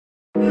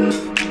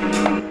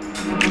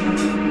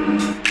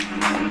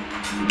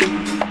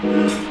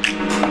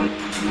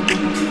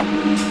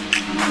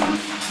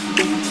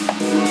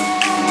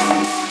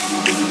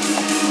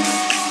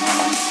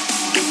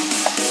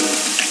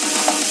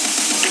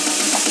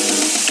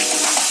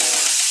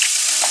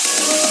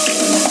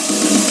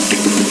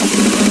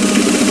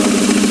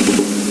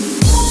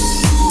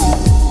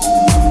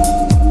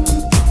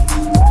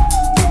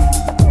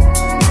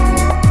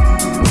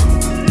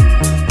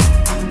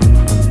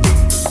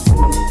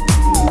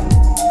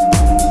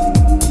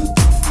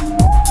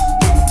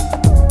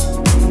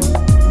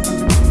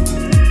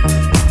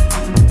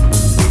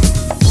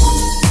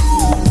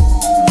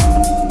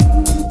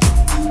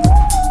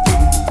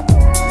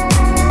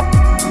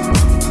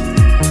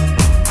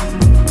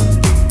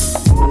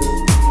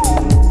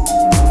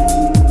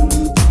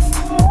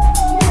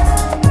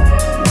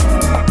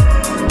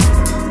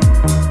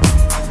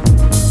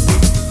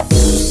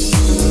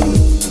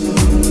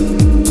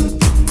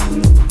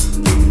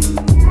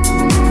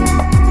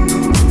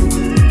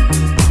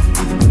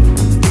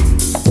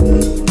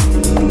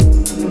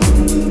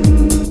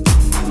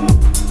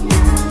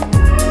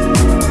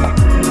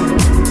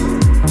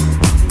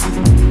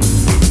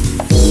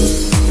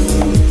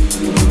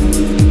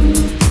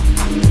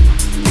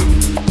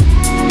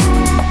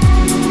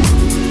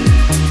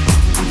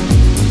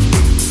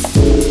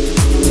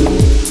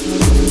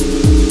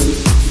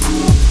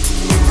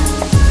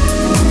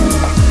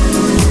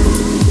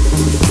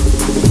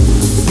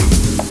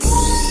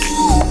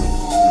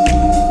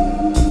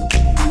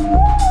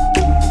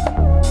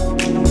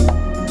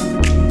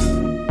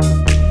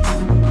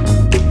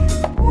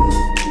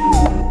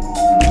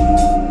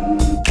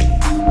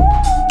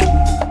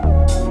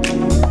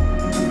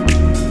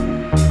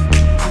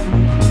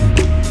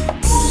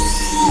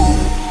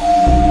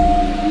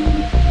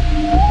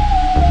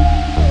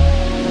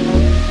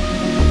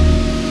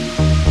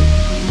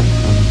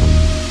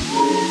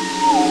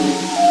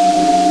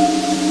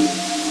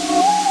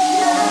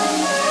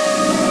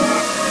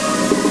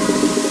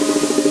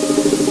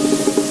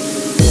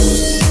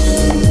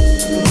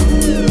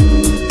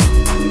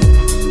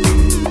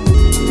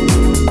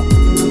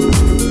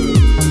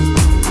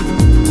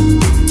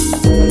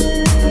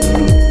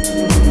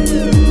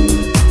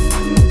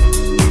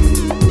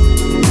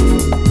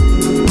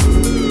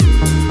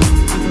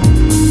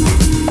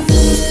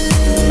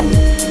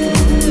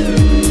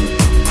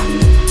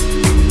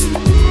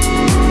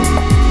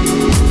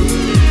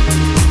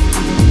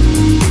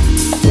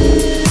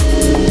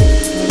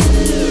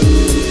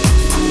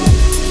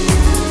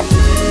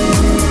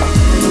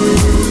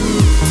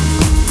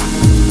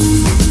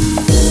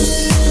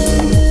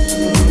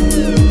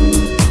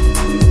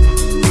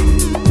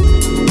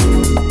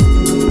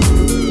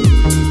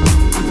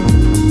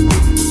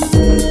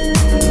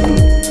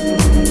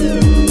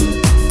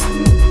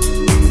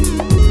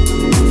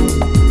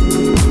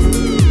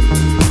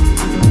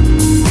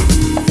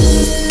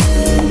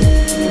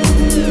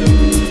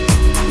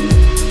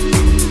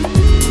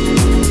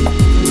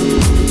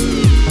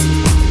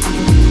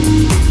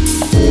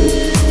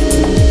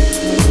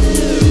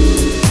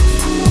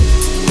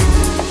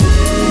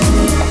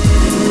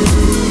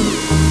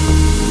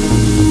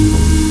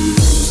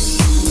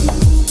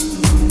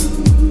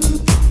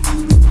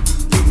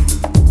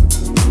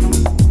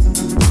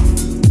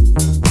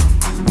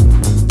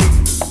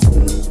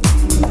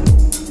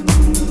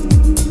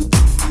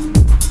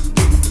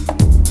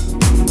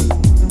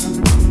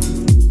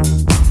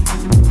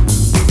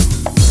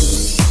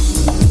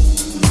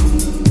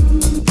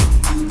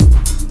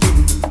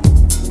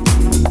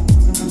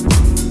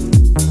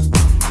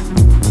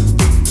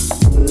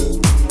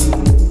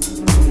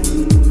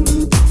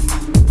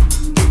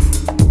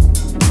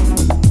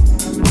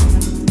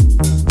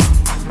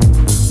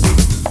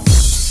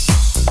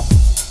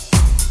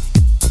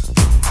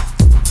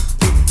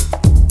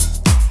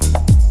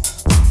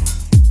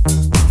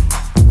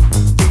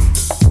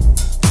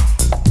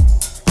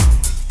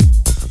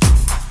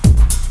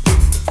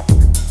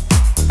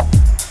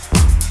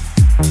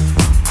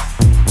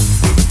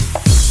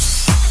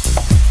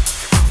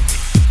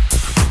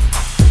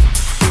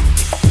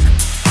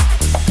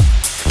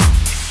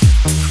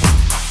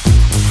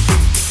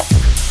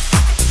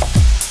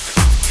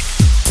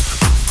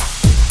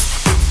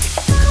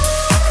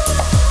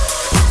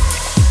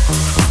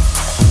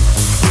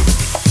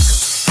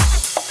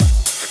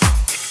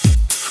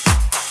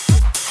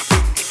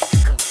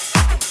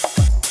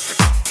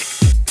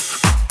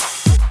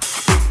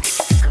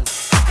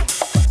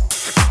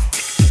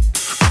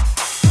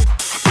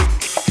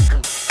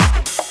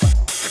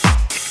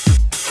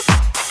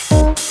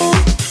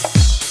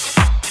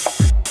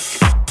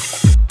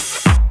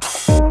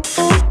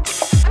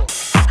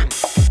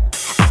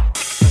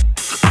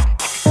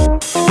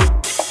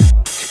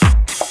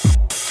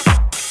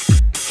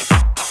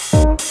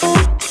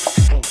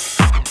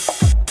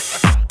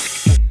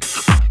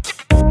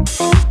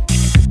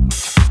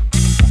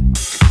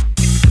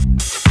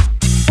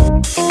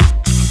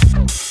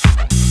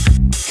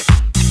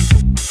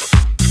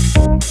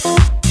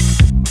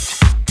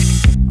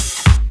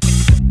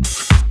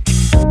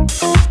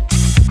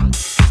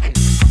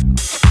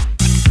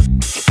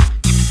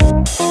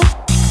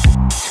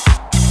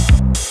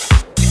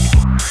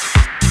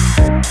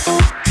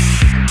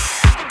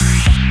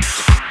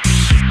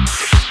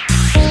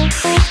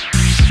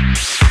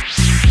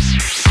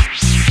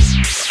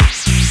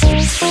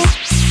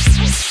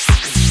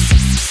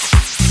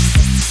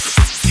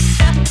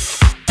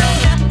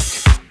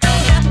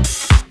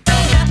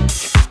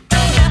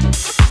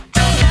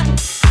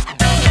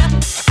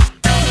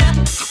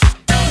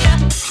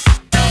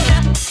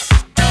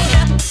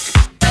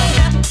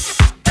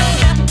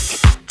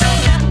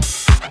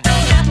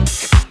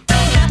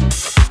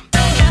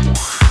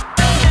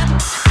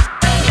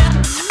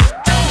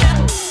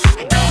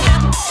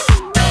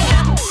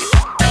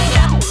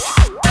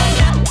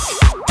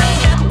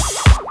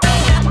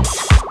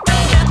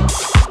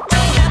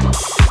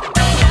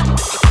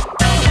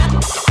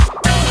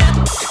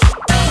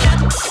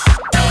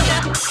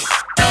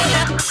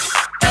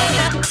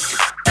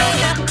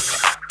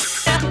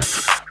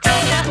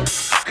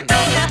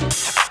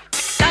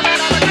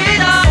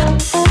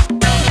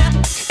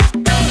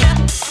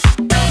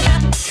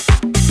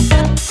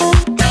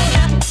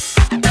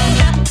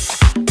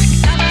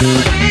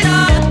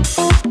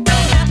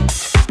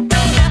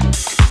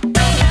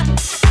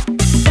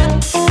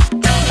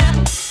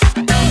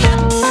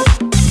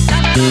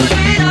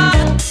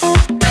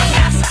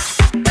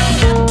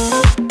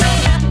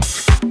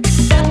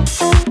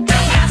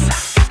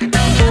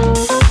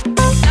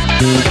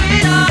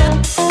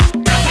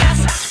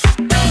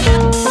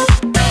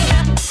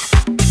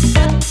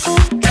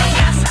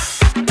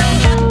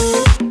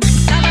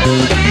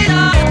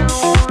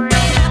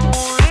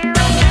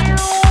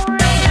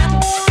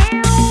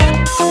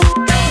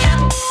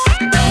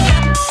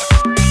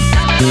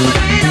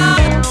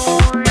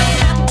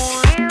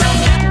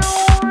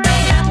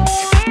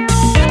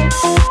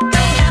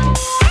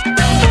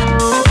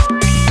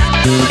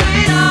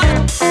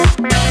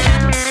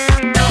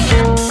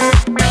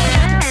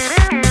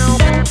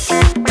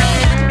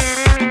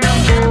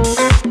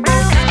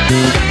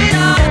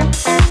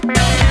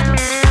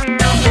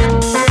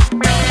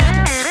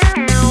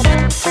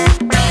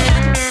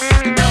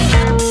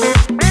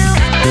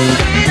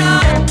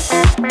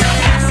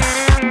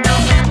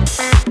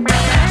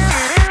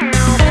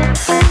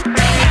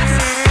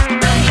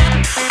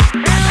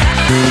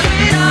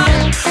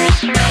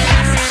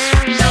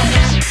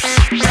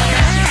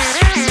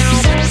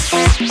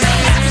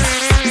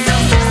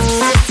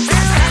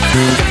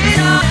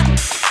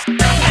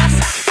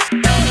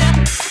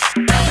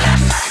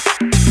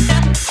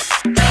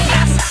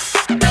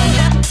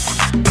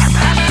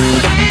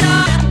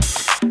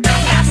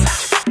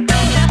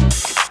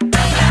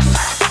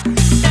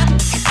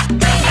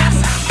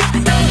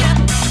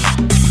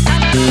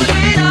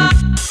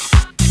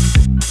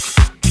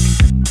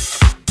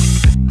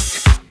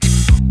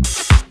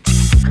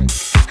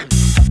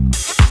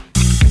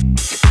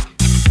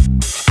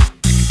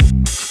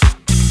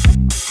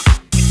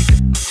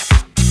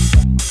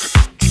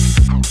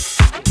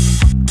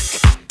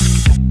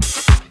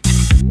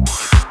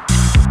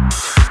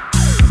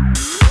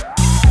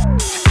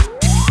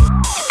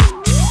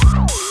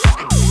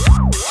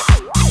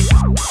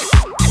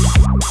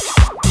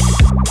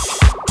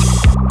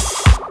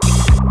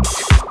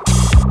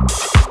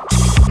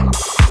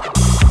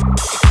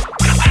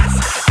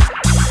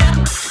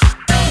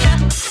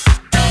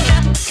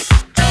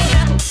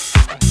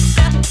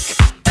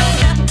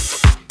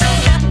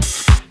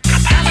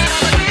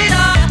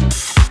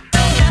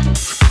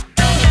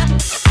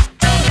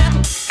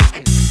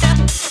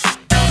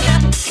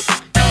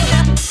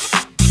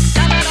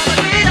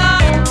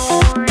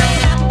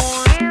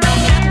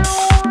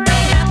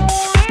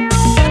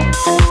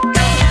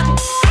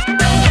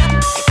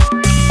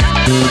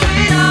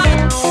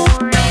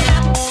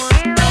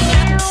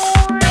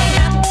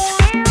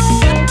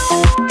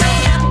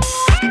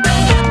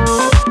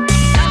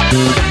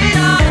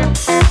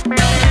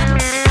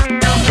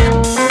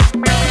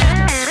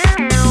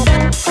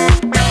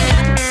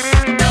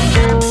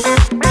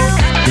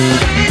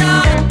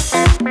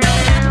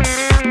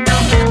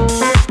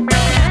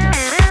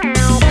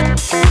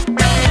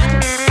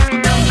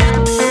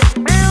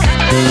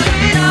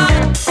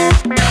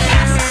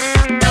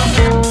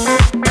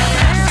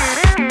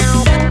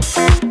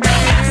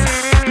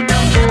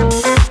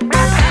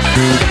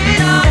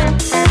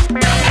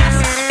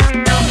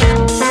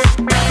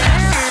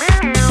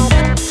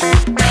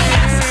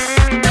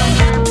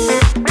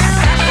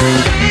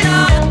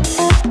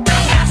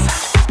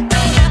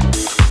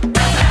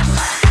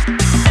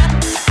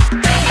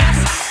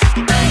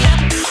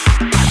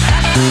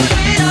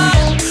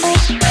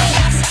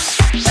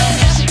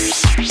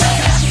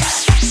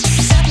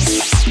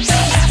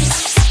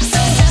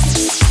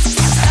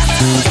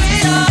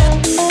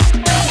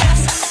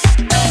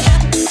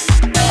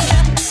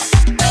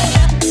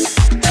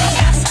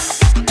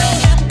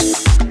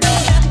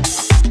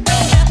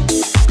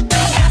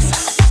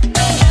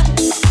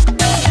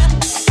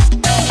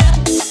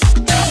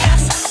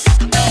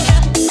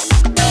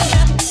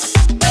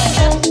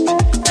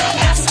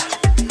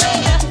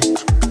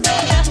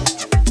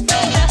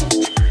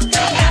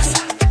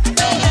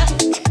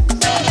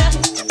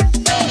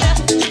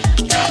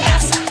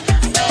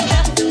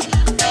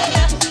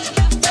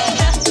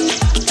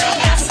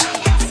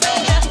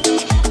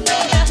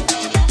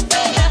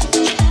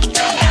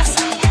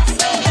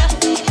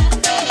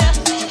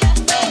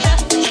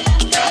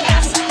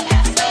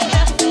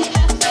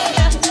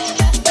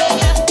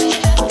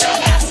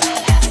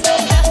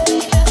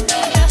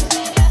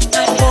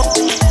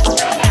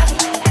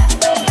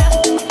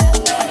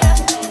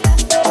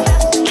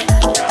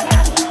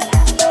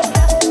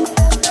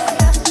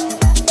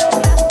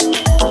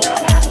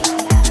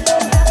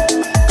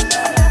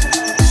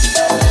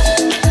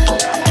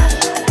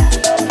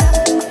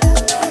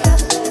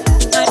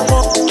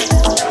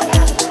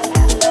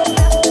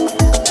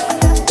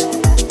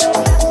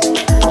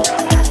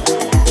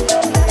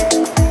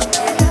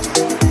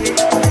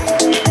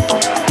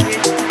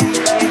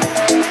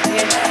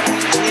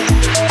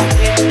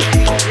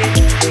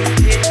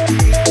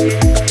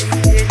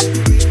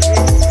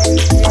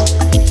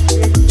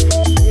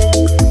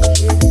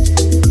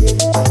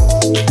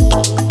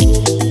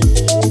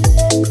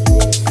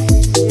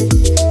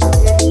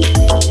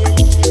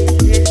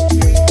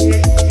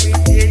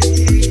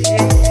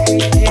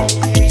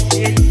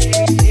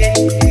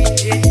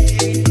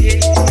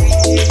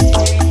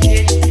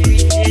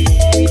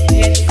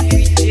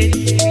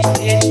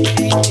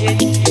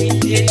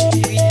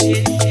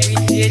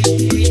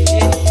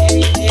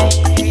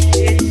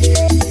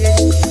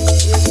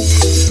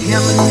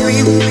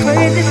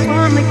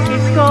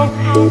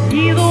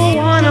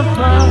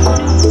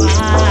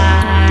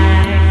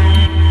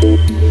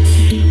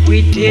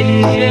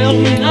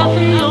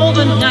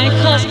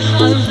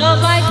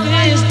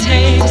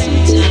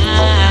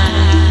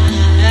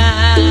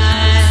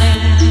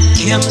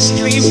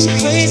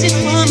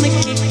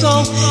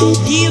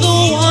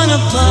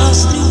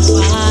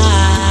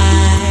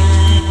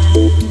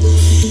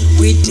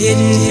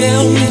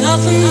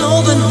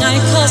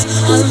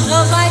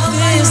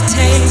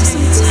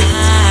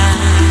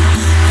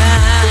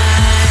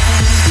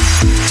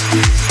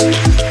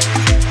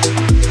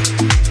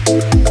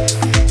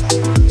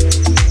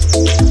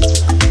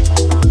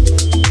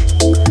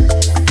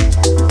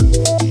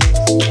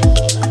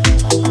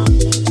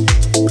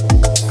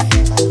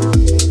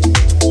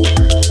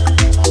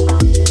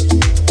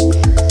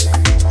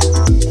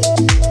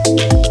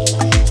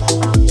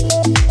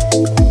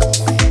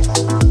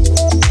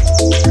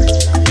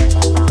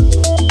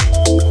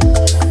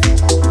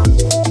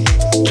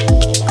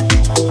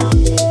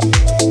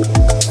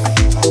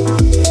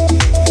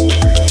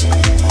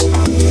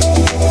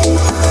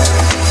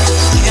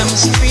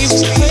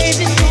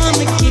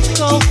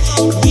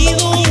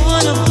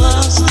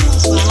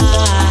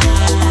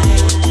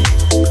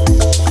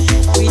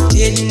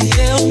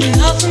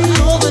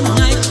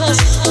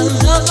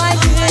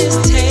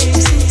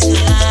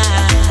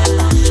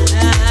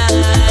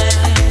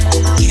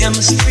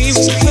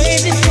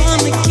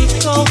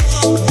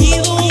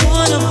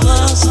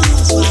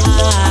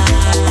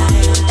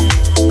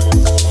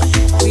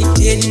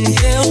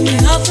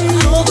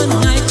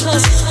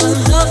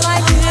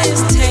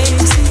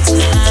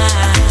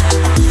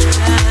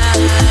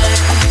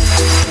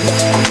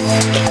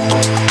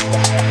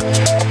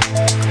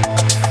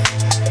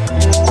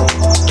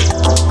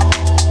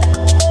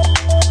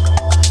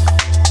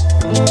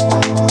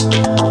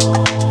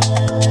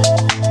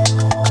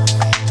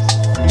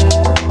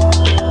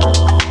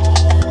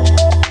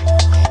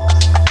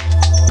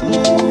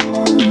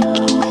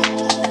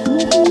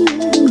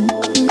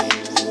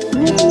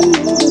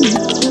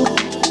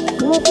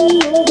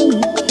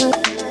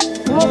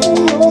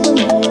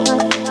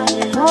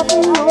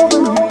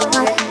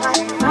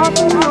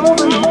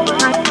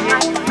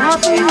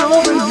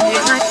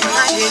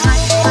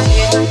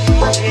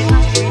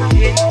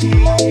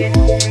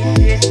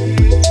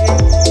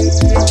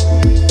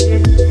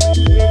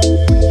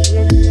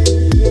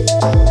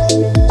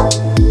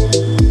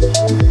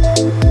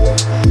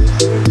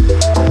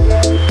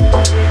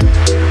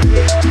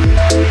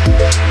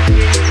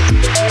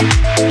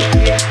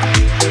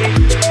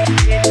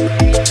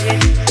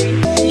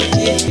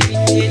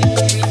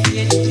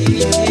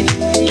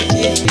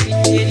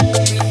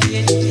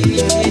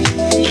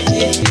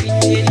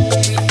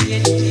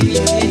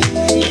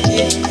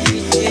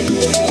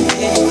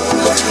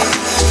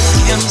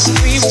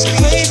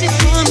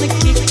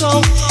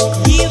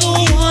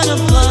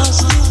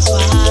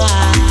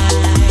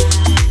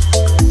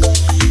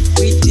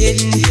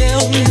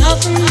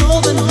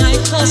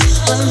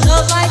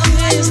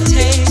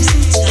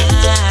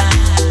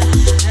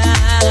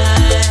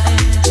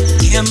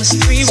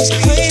Chemistry was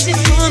crazy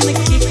from the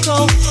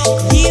get-go.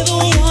 Neither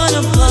one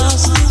of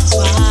us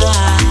knew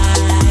why.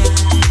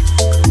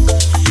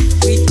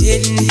 We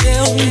didn't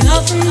build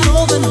nothing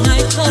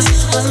overnight, 'cause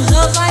a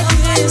love like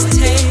this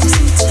takes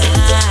some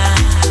time.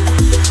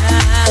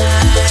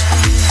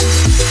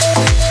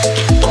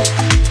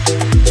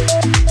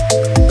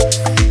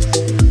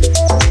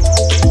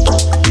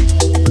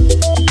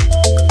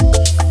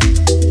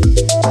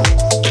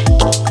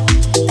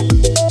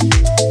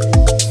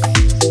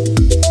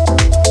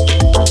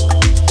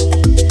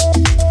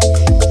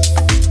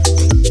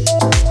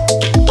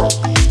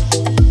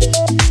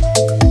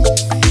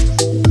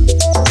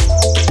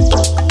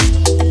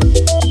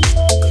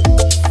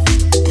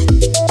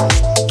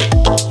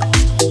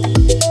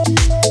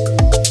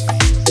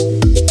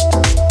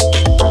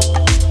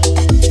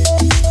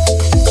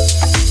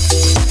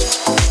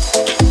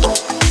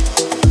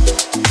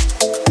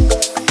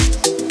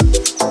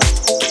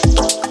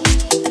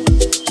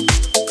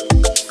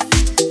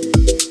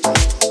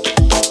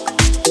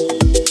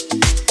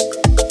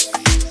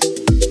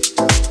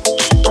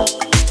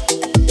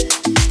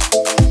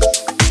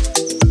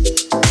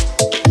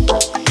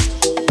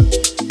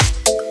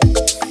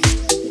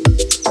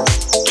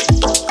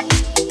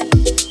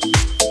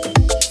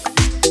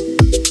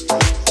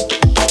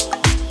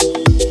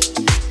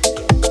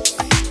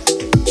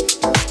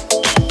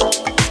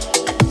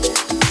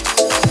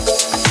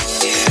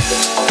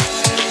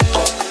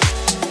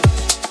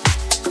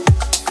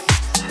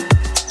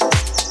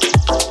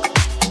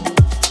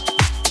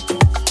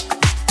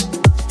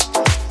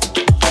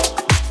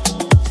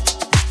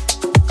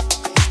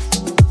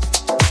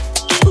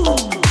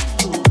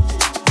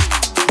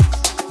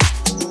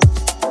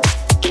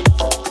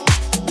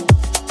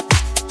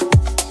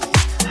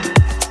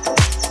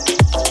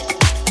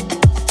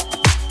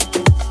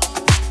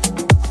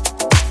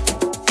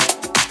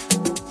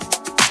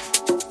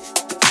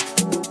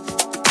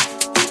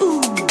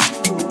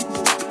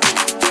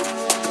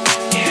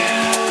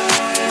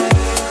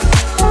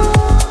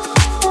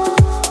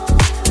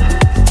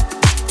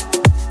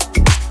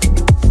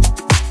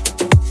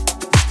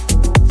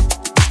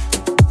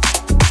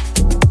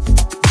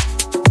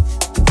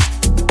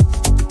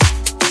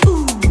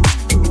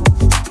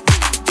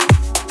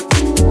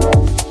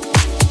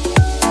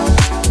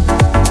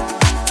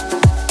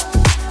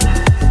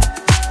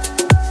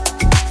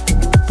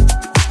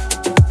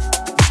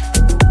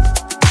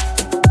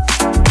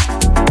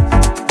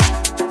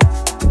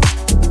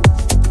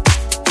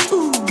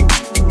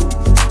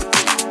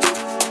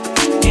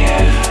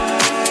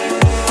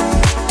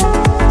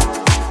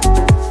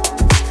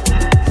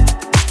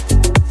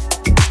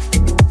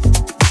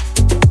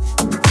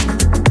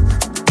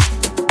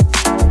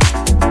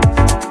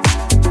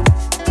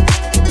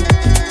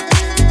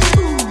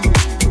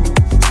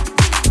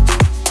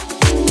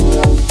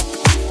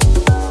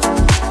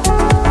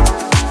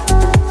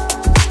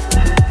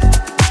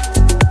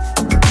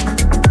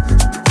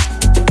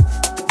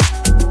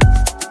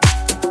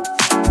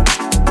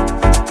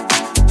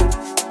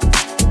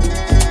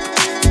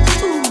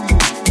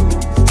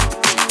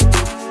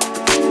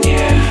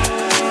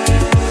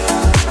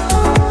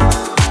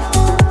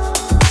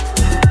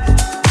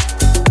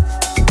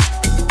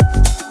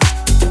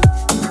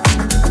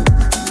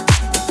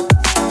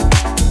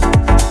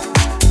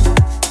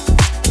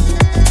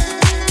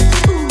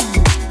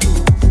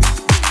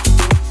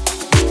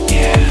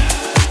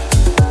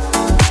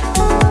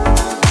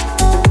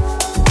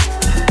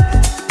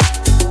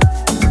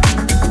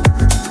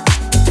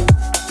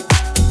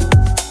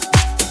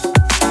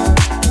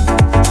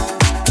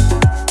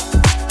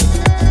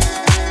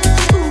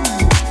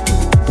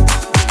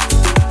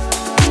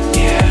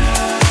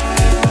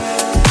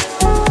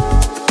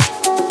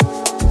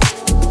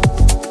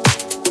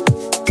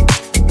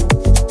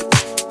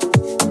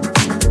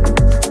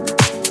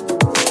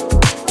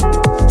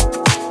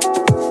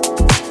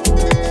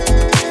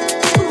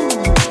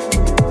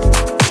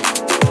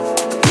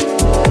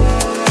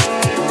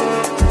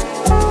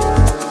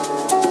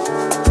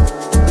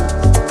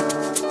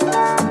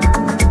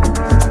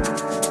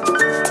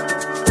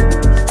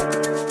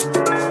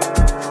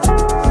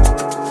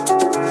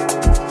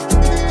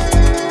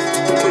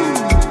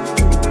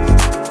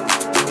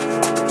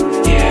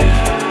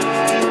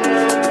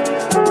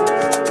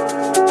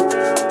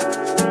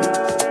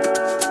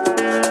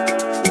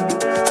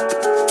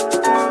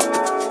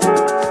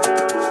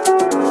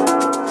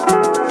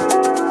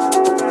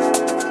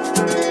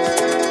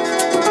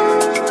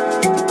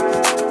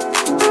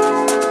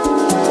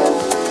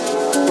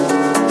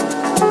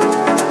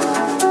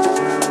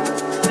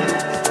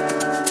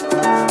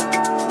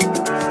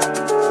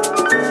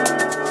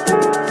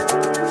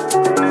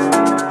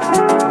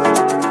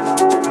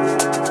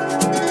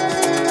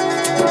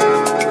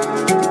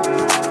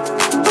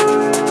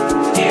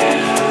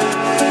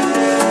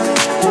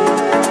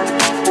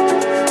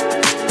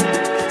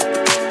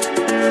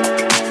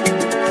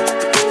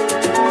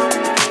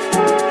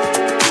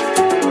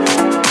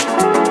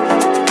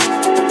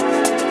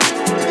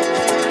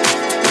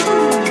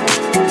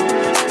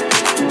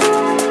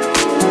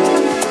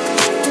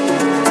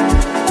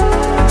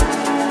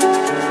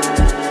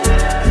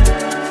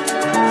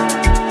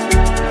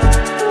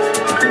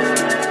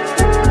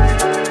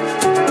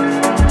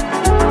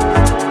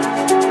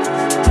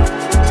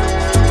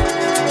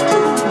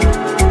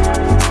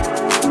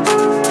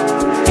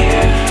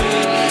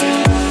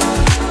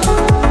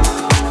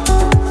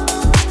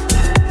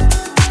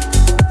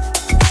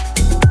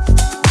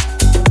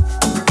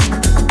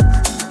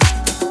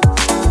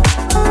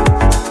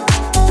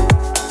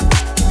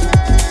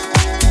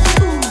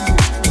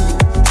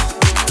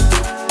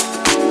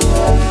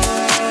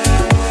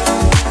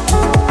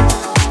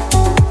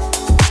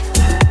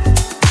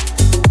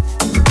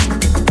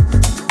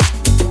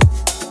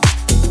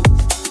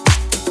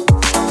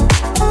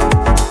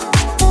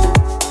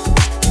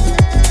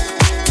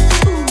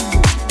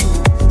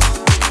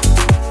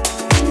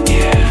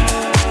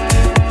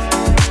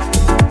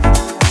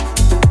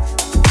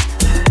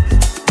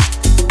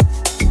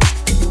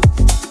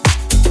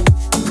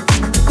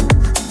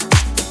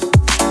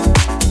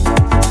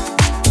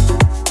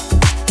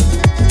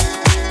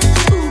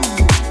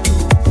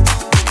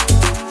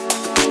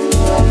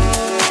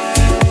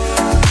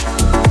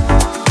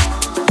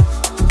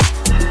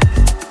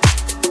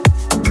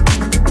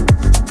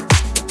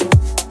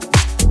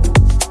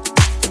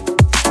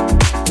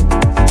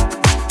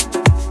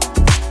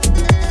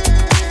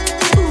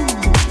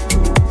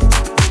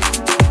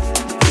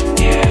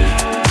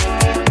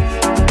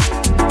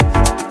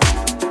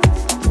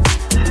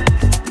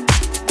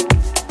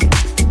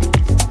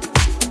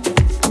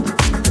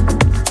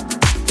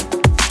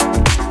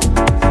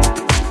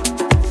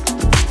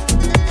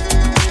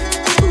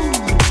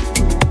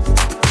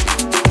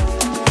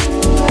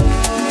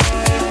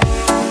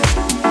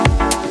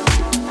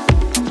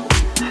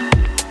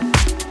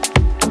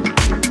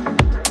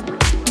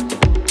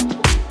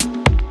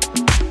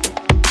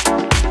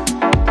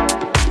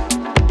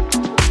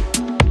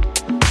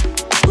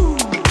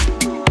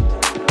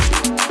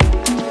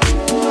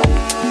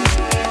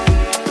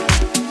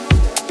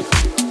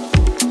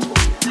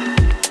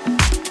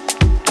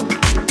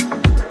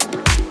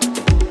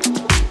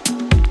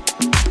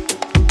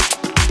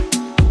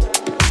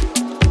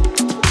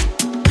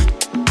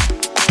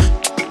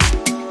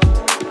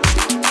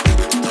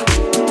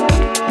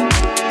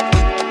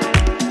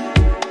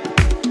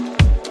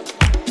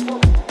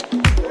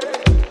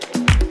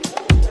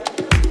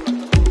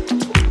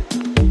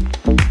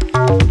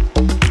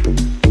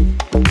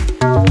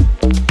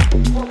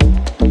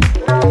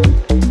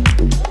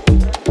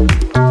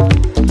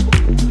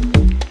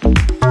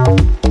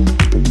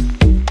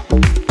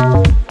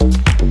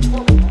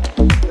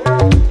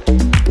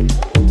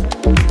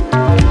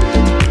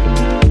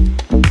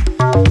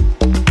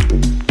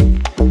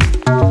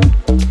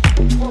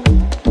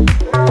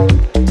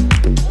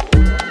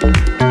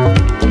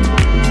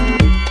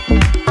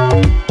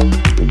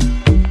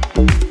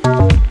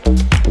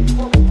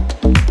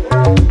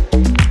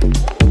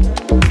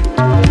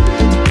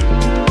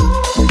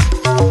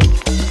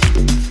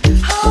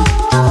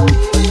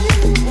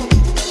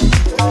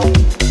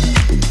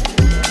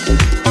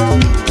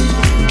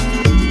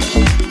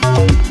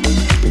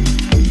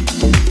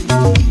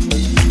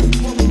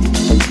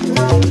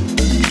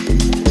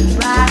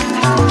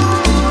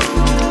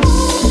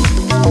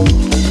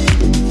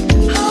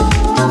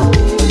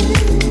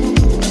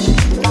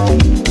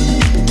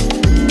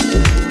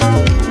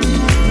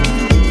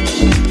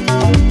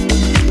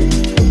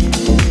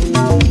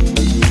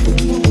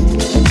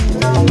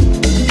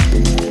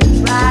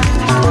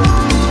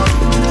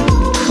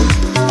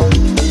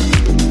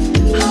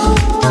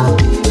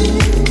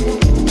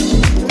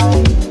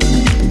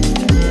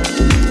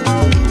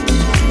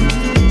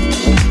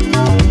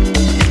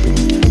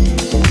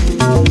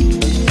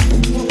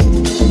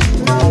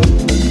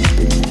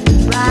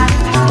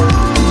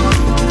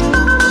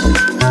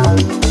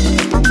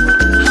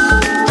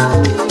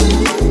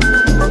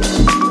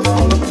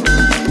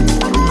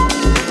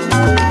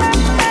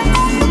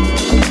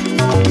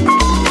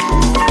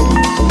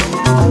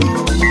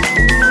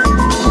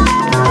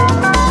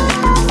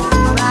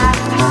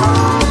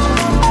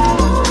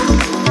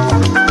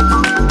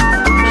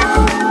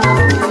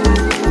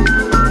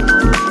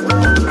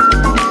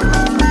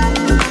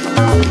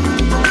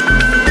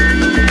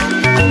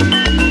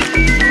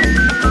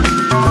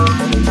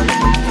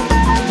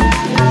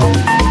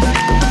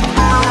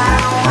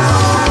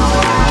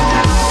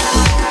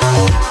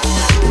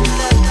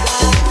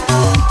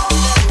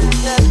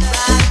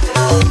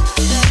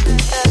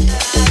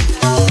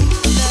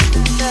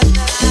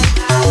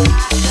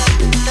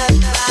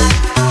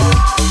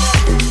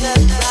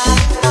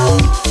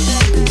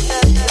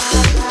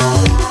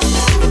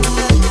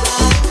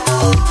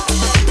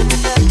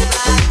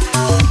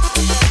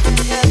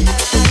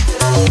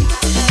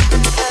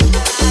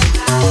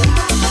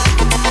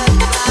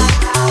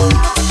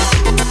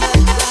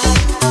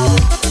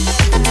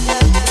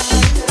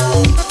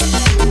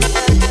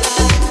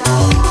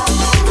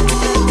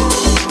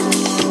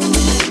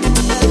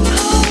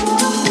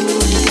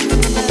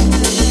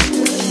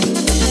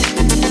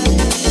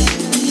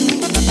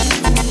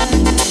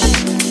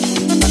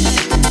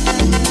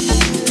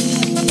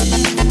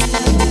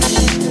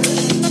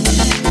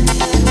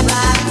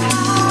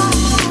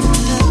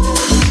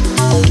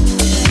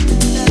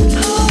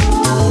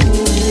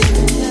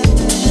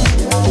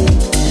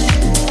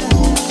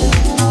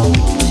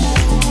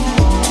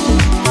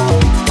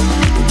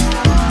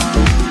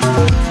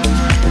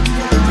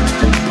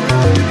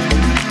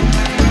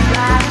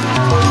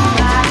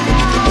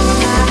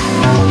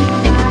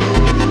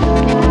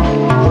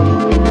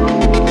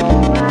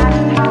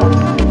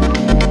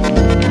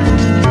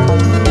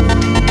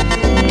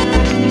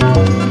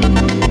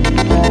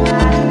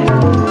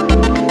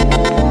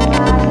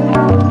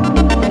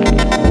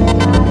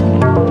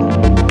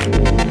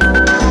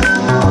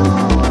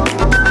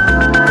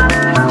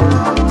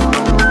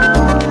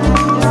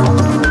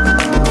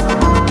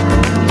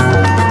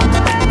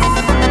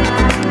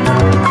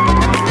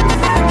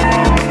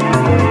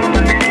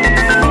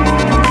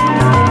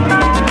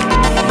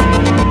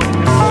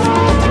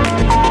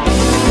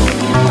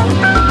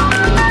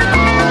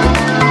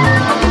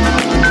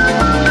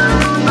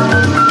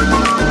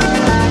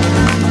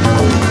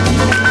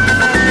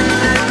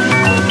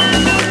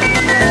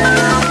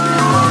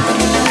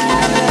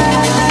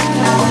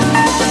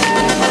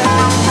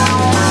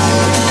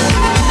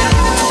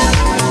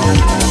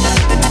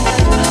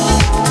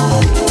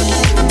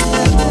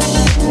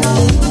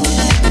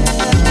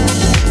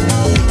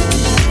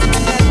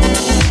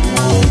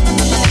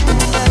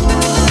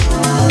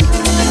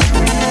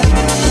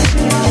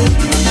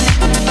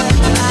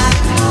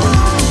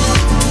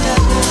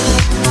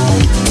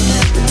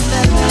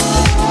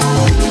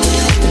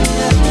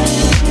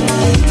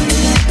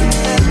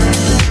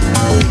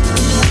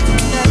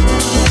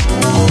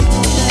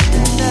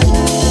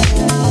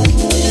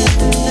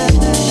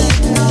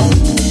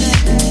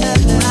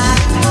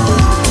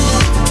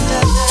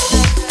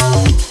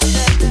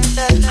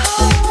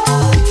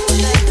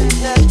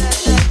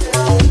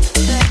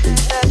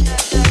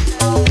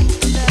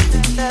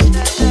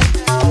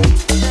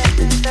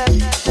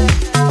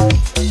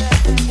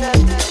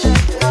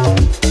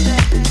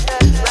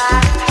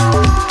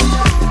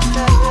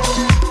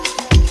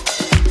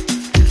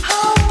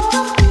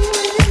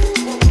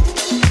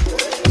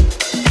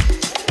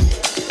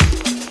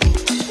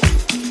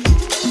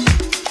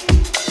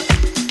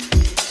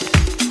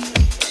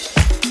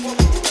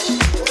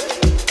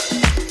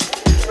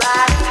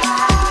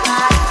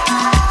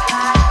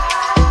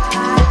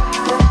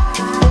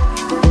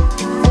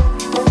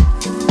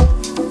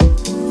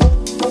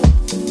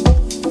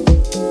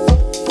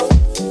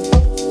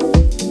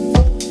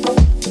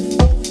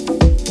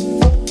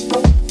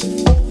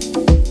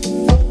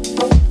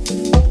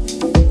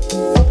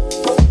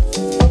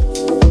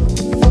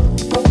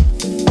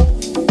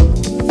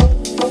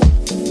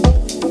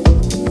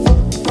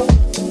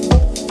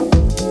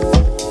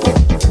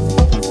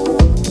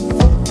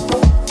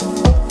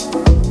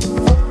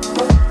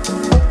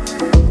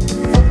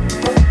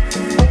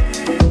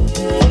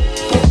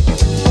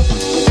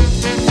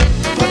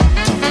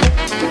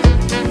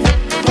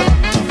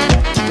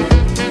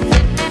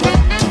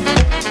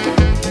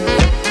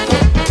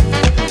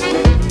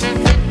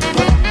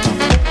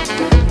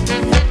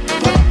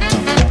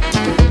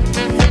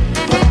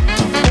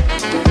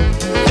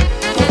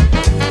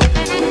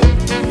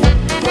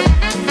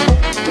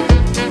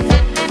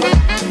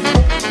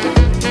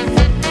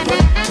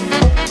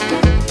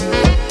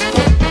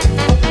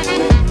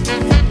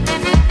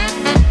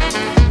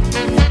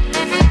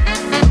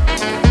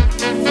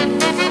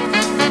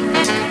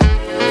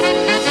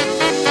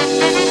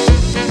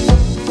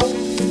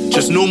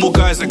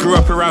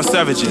 around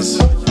savages.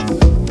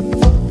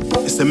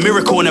 It's a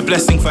miracle and a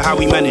blessing for how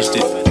we managed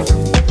it.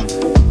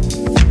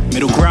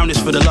 Middle ground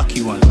is for the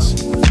lucky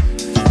ones.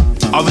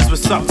 Others were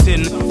sucked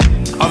in,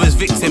 others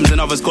victims,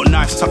 and others got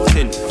knives tucked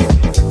in.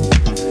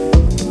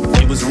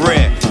 It was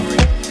rare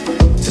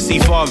to see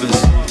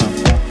fathers,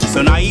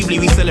 so naively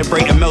we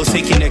celebrated males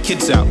taking their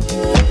kids out,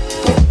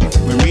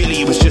 when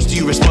really it was just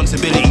due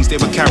responsibilities they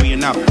were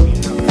carrying out.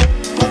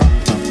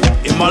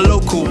 In my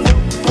local,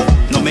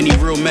 not many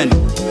real men,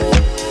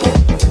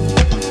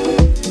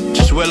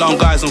 just well-armed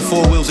guys on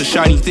four wheels of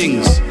shiny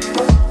things.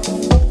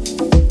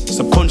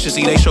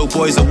 Subconsciously they show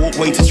boys a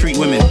walkway to treat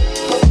women.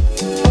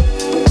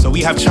 So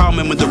we have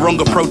charmen with the wrong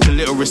approach and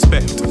little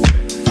respect.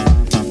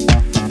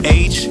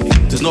 Age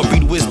does not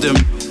breed wisdom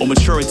or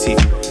maturity,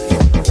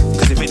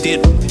 because if it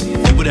did,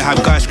 we wouldn't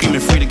have guys screaming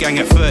free the gang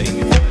at 30.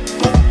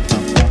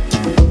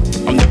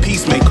 I'm the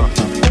peacemaker,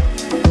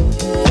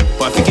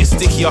 but if it gets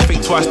sticky I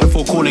think twice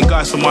before calling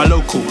guys from my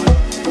local,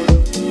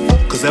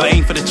 because they'll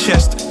aim for the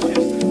chest,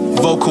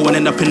 vocal, and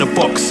end up in the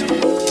box.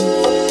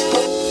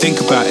 Think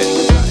about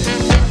it.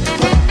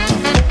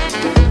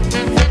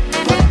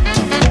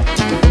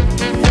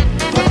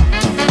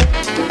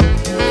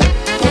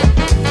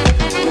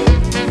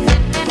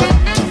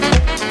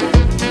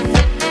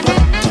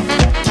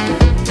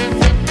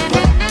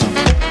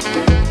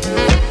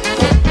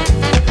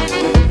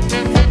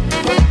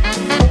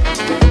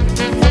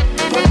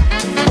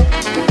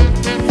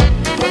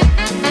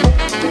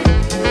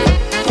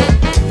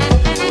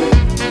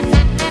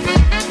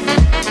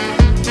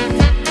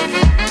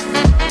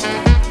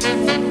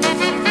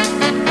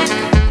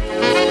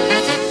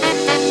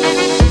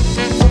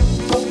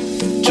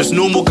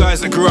 Normal guys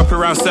that grew up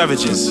around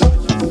savages.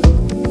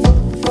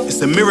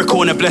 It's a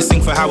miracle and a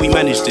blessing for how we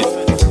managed it.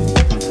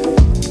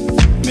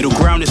 Middle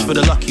ground is for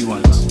the lucky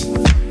ones.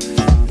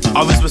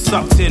 Others were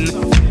sucked in,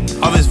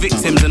 others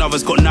victims, and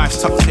others got knives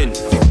tucked in.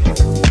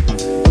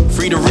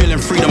 Free the real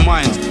and free the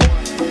mind.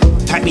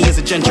 Hackney is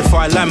a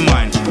gentrified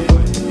landmine.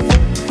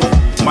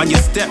 Mind your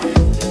step,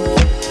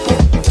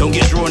 don't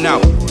get drawn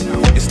out.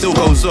 It still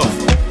goes off,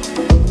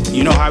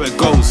 you know how it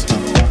goes.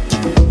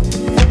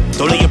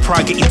 Don't let your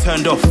pride get you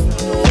turned off.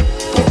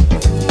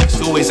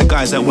 It's always the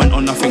guys that went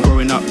on nothing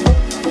growing up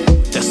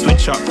that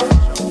switch up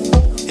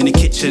in the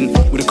kitchen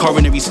with a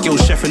culinary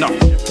skills, chefing up,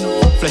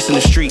 flesh in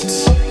the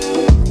streets.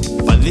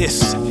 But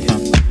this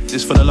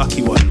is for the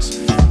lucky ones,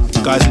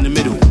 guys in the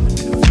middle,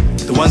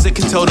 the ones that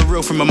can tell the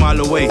real from a mile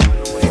away,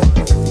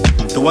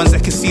 the ones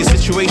that can see a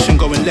situation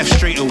going left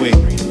straight away,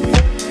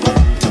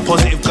 the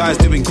positive guys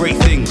doing great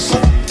things,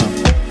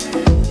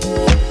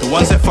 the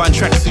ones that find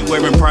tracksuit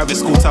wearing private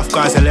school tough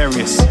guys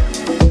hilarious,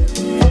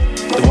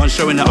 the ones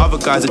showing that other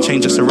guys that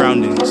change their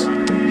surroundings,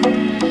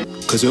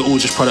 because we're all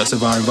just products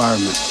of our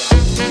environment.